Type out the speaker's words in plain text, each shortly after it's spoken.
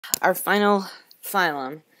Our final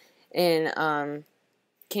phylum in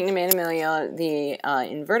Kingdom Animalia, the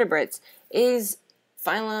invertebrates, is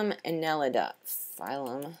Phylum Annelida.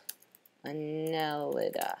 Phylum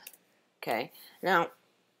Annelida. Okay. Now,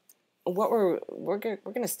 what we're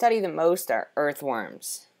going to study the most are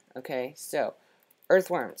earthworms. Okay. So,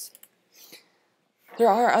 earthworms. There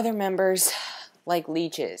are other members like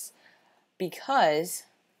leeches, because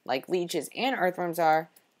like leeches and earthworms are,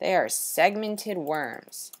 they are segmented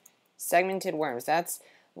worms. Segmented worms. That's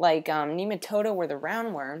like Nematoda were the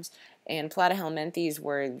roundworms, and Platyhelminthes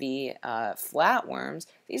were the flatworms.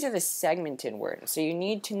 These are the segmented worms. So you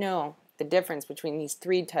need to know the difference between these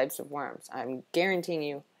three types of worms. I'm guaranteeing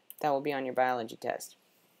you that will be on your biology test.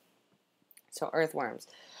 So earthworms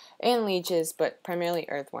and leeches, but primarily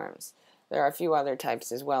earthworms. There are a few other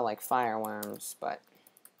types as well, like fireworms, but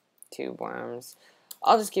tube worms.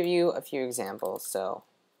 I'll just give you a few examples, so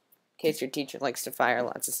in case your teacher likes to fire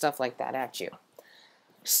lots of stuff like that at you.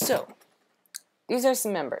 So, these are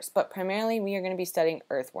some members, but primarily we are going to be studying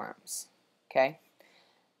earthworms. Okay?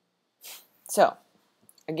 So,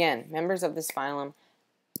 again, members of this phylum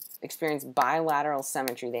experience bilateral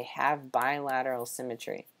symmetry. They have bilateral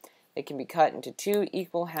symmetry. They can be cut into two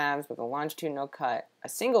equal halves with a longitudinal cut, a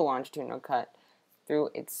single longitudinal cut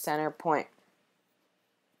through its center point.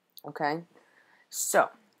 Okay?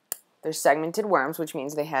 So, they're segmented worms, which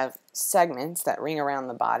means they have segments that ring around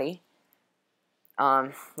the body.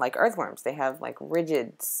 Like earthworms, they have like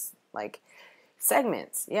rigid, like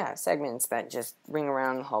segments. Yeah, segments that just ring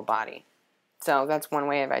around the whole body. So that's one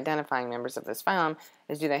way of identifying members of this phylum,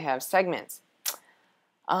 is do they have segments?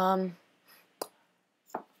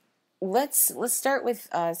 Let's start with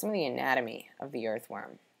some of the anatomy of the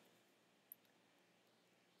earthworm.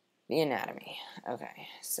 The anatomy. Okay,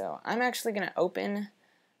 so I'm actually going to open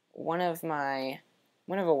one of a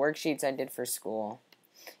worksheets I did for school,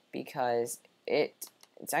 because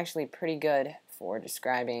it's actually pretty good for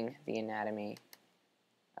describing the anatomy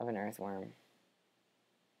of an earthworm.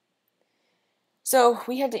 So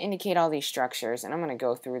we have to indicate all these structures, and I'm going to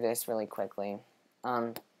go through this really quickly.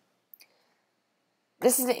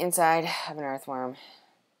 This is the inside of an earthworm.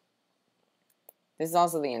 This is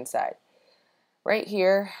also the inside. Right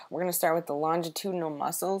here, we're going to start with the longitudinal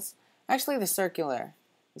muscles. Actually, the circular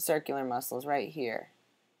muscles right here.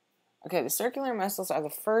 Okay, the circular muscles are the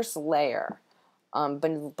first layer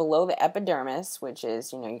below the epidermis, which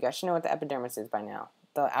is, you guys should know what the epidermis is by now,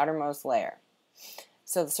 the outermost layer.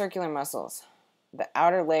 So the circular muscles, the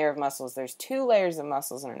outer layer of muscles, there's two layers of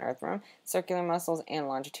muscles in an earthworm, circular muscles and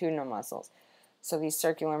longitudinal muscles. So these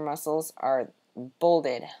circular muscles are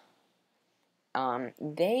bolded.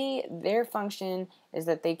 Their function is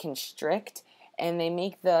that they constrict, and they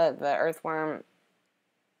make the earthworm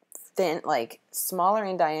thin, like smaller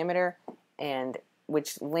in diameter, and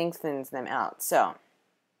which lengthens them out. So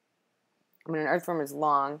when an earthworm is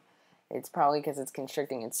long, it's probably because it's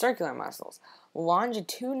constricting its circular muscles.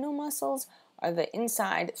 Longitudinal muscles are the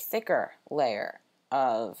inside, thicker layer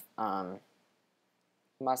of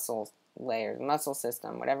muscle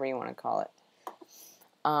system, whatever you want to call it.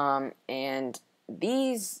 And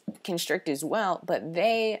these constrict as well, but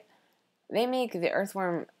they make the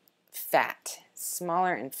earthworm fat,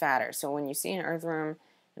 smaller and fatter. So when you see an earthworm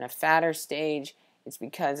in a fatter stage, it's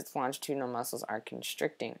because its longitudinal muscles are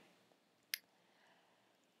constricting.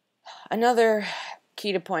 Another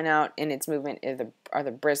key to point out in its movement are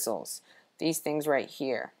the bristles. These things right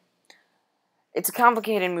here. It's a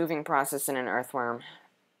complicated moving process in an earthworm.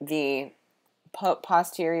 The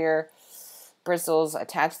posterior bristles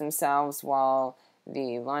attach themselves while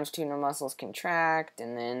the longitudinal muscles contract,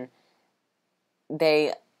 and then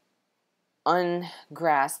they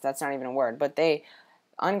ungrasp, that's not even a word, but they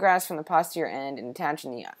ungrasp from the posterior end and attach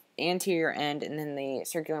in the anterior end, and then the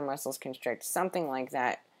circular muscles constrict. Something like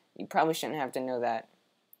that. You probably shouldn't have to know that,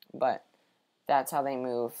 but that's how they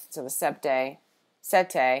move. So the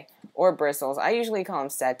setae, or bristles, I usually call them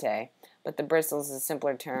setae, but the bristles is a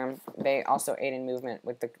simpler term. They also aid in movement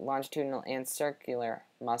with the longitudinal and circular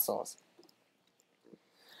muscles.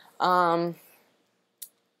 I'll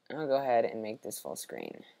go ahead and make this full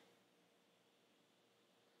screen.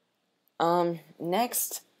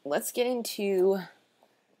 Next, let's get into,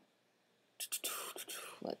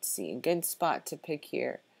 let's see, a good spot to pick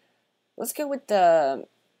here. Let's go with I'll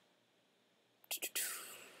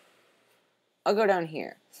go down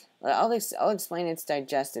here. I'll explain its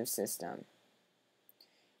digestive system.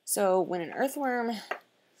 So when an earthworm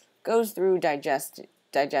goes through digestion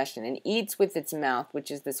and eats with its mouth,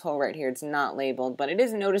 which is this hole right here, it's not labeled, but it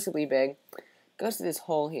is noticeably big, goes to this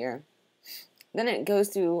hole here. Then it goes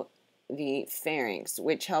through the pharynx,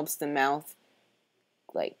 which helps the mouth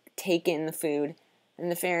like take in the food,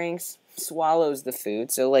 and the pharynx swallows the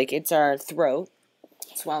food. So like it's our throat,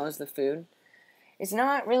 swallows the food. It's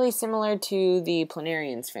not really similar to the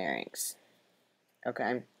planarian's pharynx.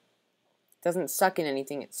 Okay? It doesn't suck in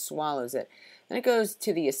anything, it swallows it. Then it goes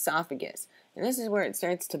to the esophagus. And this is where it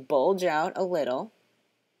starts to bulge out a little.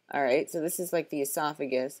 Alright, so this is like the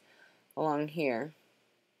esophagus along here.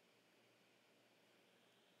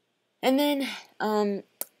 And then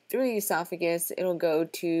through the esophagus, it'll go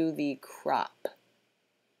to the crop.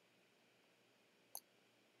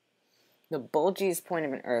 The bulgiest point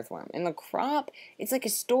of an earthworm. In the crop, it's like a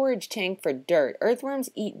storage tank for dirt. Earthworms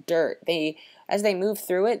eat dirt. As they move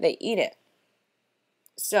through it, they eat it.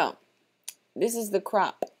 So, this is the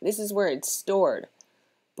crop. This is where it's stored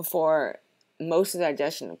before most of the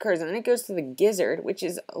digestion occurs. And then it goes to the gizzard, which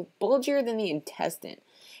is bulgier than the intestine.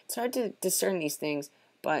 It's hard to discern these things,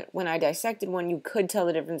 but when I dissected one, you could tell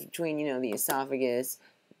the difference between, the esophagus,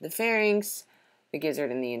 the pharynx, the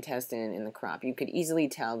gizzard, and the intestine in the crop. You could easily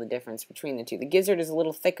tell the difference between the two. The gizzard is a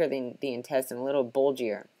little thicker than the intestine, a little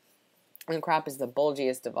bulgier. And the crop is the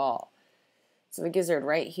bulgiest of all. So the gizzard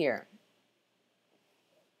right here.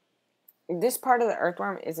 This part of the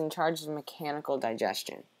earthworm is in charge of mechanical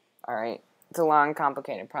digestion. Alright? It's a long,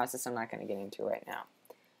 complicated process I'm not going to get into right now.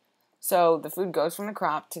 So the food goes from the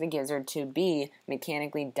crop to the gizzard to be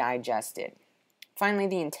mechanically digested. Finally,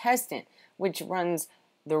 the intestine, which runs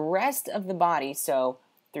the rest of the body, so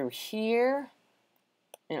through here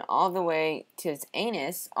and all the way to its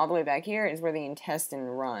anus, all the way back here is where the intestine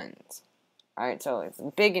runs. Alright, so it's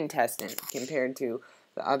a big intestine compared to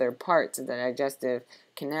the other parts of the digestive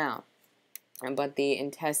canal. But the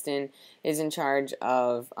intestine is in charge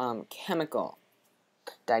of chemical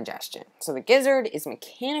digestion. So the gizzard is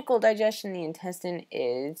mechanical digestion, the intestine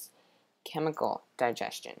is chemical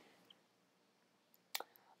digestion.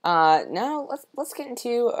 Now let's get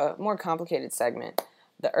into a more complicated segment.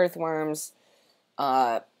 The earthworm's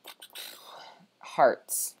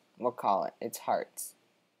hearts, we'll call it. It's hearts.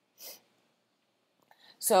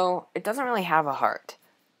 So it doesn't really have a heart,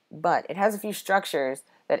 but it has a few structures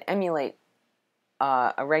that emulate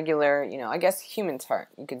a regular, I guess human's heart,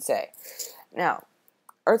 you could say. Now,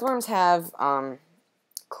 earthworms have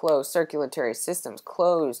closed circulatory systems.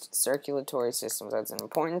 Closed circulatory systems. That's an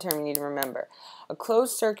important term you need to remember. A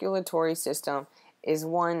closed circulatory system is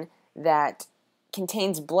one that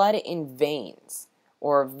contains blood in veins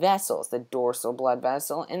or vessels, the dorsal blood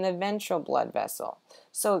vessel and the ventral blood vessel.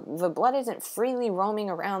 So the blood isn't freely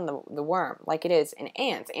roaming around the worm like it is in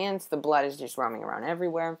ants. Ants, the blood is just roaming around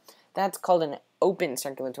everywhere. That's called an open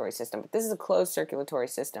circulatory system. But this is a closed circulatory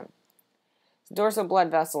system. The dorsal blood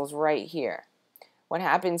vessel is right here. What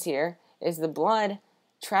happens here is the blood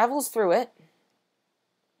travels through it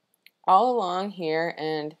all along here,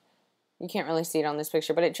 and you can't really see it on this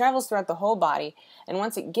picture, but it travels throughout the whole body, and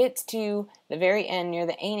once it gets to the very end near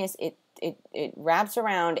the anus, it wraps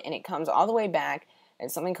around and it comes all the way back.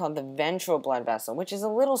 It's something called the ventral blood vessel, which is a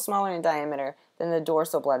little smaller in diameter than the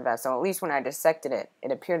dorsal blood vessel. At least when I dissected it,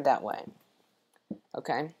 it appeared that way.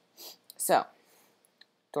 Okay? So,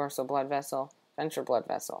 dorsal blood vessel, ventral blood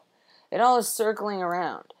vessel. It all is circling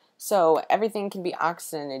around. So everything can be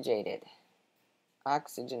oxygenated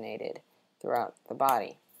throughout the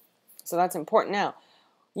body. So that's important. Now,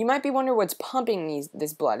 you might be wondering what's pumping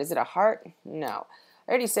this blood. Is it a heart? No. I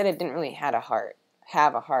already said it didn't really have a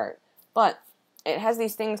heart. But it has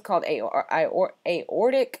these things called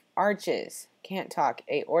aortic arches. Can't talk.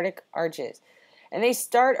 Aortic arches. And they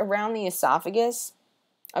start around the esophagus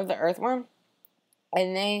of the earthworm.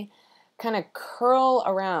 And they kind of curl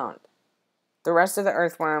around the rest of the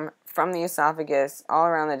earthworm from the esophagus all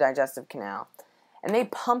around the digestive canal. And they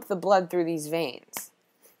pump the blood through these veins.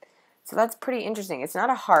 So that's pretty interesting. It's not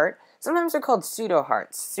a heart. Sometimes they're called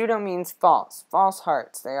pseudo-hearts. Pseudo means false. False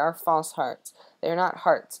hearts. They are false hearts. They are not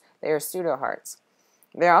hearts. They are pseudo-hearts.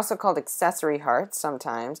 They're also called accessory hearts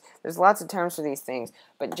sometimes. There's lots of terms for these things,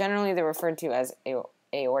 but generally they're referred to as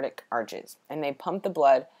aortic arches. And they pump the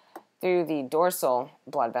blood through the dorsal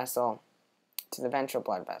blood vessel to the ventral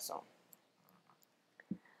blood vessel.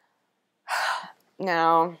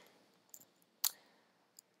 Now,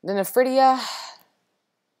 the nephridia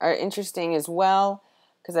are interesting as well,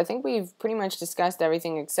 because I think we've pretty much discussed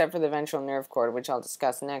everything except for the ventral nerve cord, which I'll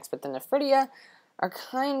discuss next. But the nephridia are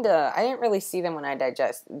kind of, I didn't really see them when I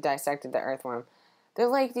dissected the earthworm. They're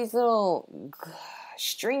like these little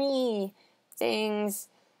stringy things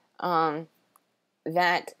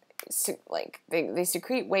that they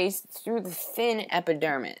secrete waste through the thin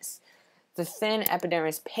epidermis. The thin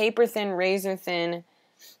epidermis, paper thin, razor thin,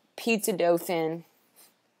 pizza dough thin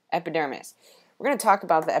epidermis. We're going to talk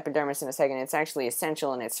about the epidermis in a second. It's actually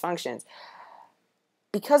essential in its functions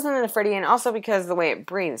because of the nephridia and also because of the way it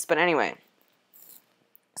breathes. But anyway,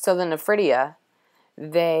 so the nephridia,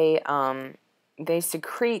 they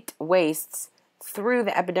secrete wastes through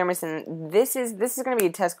the epidermis, and this is going to be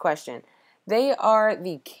a test question. They are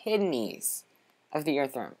the kidneys of the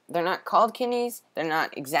earthworm. They're not called kidneys. They're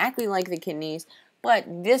not exactly like the kidneys,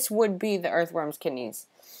 but this would be the earthworm's kidneys.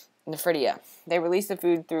 Nephridia. They release the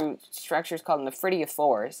food through structures called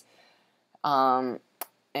nephridiophores, and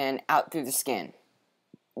out through the skin.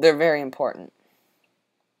 They're very important.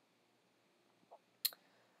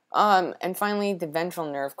 And finally, the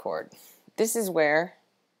ventral nerve cord. This is where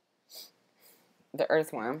the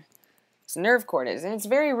earthworm's nerve cord is, and it's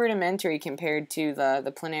very rudimentary compared to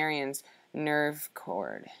the planarian's nerve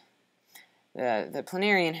cord. The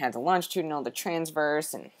planarian had the longitudinal, the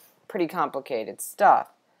transverse, and pretty complicated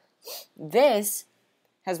stuff. This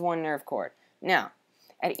has one nerve cord. Now,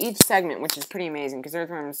 at each segment, which is pretty amazing, because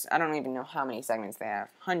earthworms, I don't even know how many segments they have,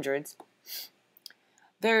 hundreds,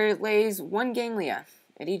 there lays one ganglia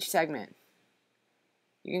at each segment.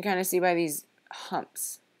 You can kind of see by these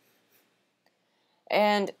humps.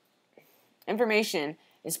 And information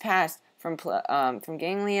is passed from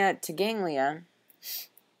ganglia to ganglia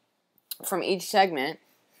from each segment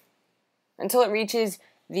until it reaches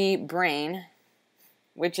the brain,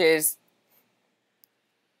 which is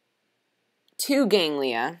 2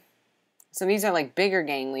 ganglia. So these are like bigger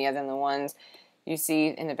ganglia than the ones you see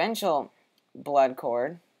in the ventral blood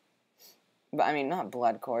cord. I mean, not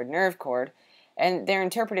blood cord, nerve cord. And they're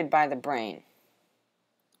interpreted by the brain.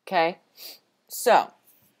 Okay? So,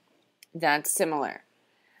 that's similar.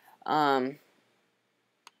 Not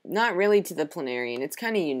really to the planarian. It's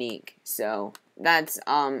kind of unique. So, that's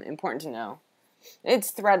important to know. It's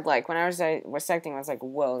thread-like. When I was dissecting, I was like,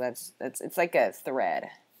 whoa, it's like a thread.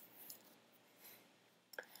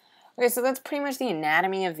 Okay, so that's pretty much the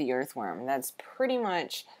anatomy of the earthworm. That's pretty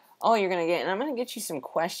much all you're going to get. And I'm going to get you some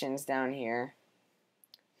questions down here.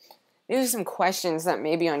 These are some questions that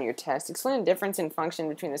may be on your test. Explain the difference in function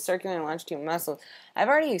between the circular and longitudinal muscles. I've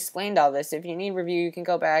already explained all this. If you need review, you can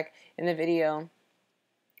go back in the video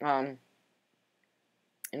and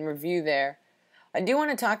review there. I do want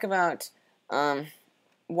to talk about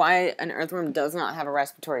why an earthworm does not have a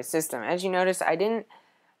respiratory system. As you notice, I didn't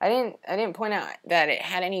point out that it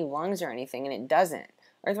had any lungs or anything, and it doesn't.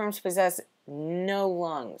 Earthworms possess no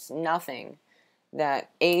lungs, nothing that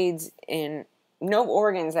aids in, no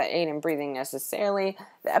organs that aid in breathing necessarily.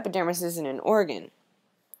 The epidermis isn't an organ.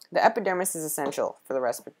 The epidermis is essential for the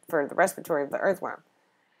respiratory of the earthworm.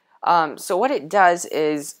 So what it does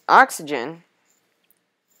is oxygen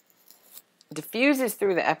diffuses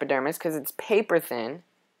through the epidermis because it's paper thin,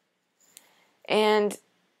 and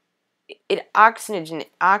it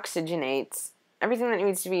oxygenates everything that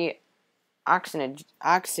needs to be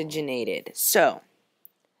oxygenated. So,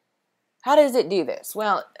 how does it do this?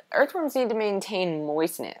 Well, earthworms need to maintain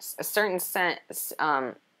moistness, a certain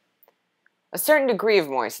degree of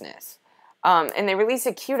moistness. And they release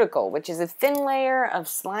a cuticle, which is a thin layer of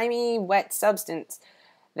slimy, wet substance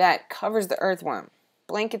that covers the earthworm,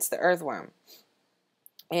 blankets the earthworm.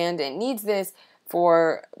 And it needs this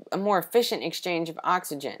for a more efficient exchange of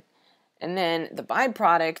oxygen. And then the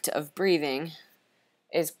byproduct of breathing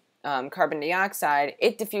is carbon dioxide.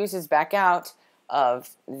 It diffuses back out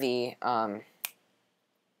of the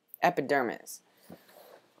epidermis.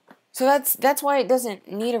 So that's why it doesn't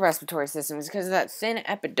need a respiratory system, is because of that thin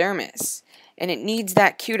epidermis, and it needs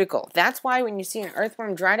that cuticle. That's why when you see an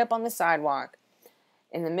earthworm dried up on the sidewalk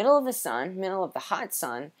in the middle of the sun, middle of the hot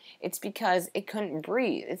sun, it's because it couldn't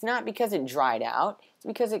breathe. It's not because it dried out. It's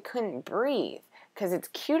because it couldn't breathe, because its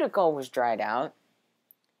cuticle was dried out,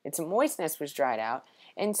 its moistness was dried out,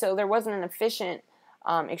 and so there wasn't an efficient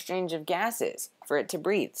exchange of gases for it to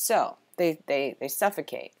breathe. So they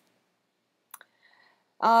suffocate.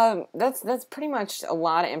 That's pretty much a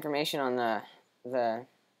lot of information on the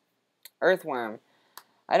earthworm.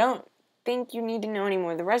 I don't think you need to know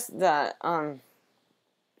anymore. The rest of the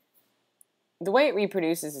way it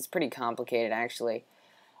reproduces is pretty complicated, actually,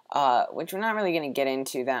 which we're not really going to get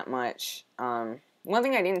into that much. One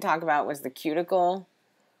thing I didn't talk about was the cuticle,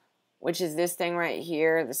 which is this thing right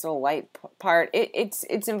here, this little white part.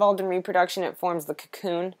 It's involved in reproduction. It forms the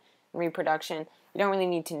cocoon in reproduction. You don't really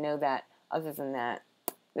need to know that other than that.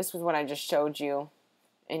 This was what I just showed you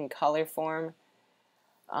in color form.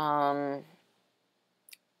 The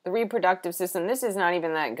reproductive system, this is not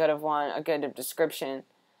even that good of a good description,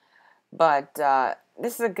 but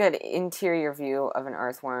this is a good interior view of an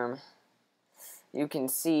earthworm. You can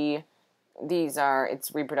see these are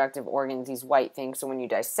its reproductive organs, these white things. So when you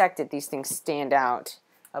dissect it, these things stand out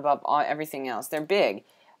above everything else. They're big.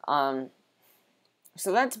 So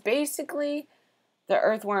that's basically the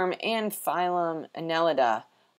earthworm and phylum Annelida.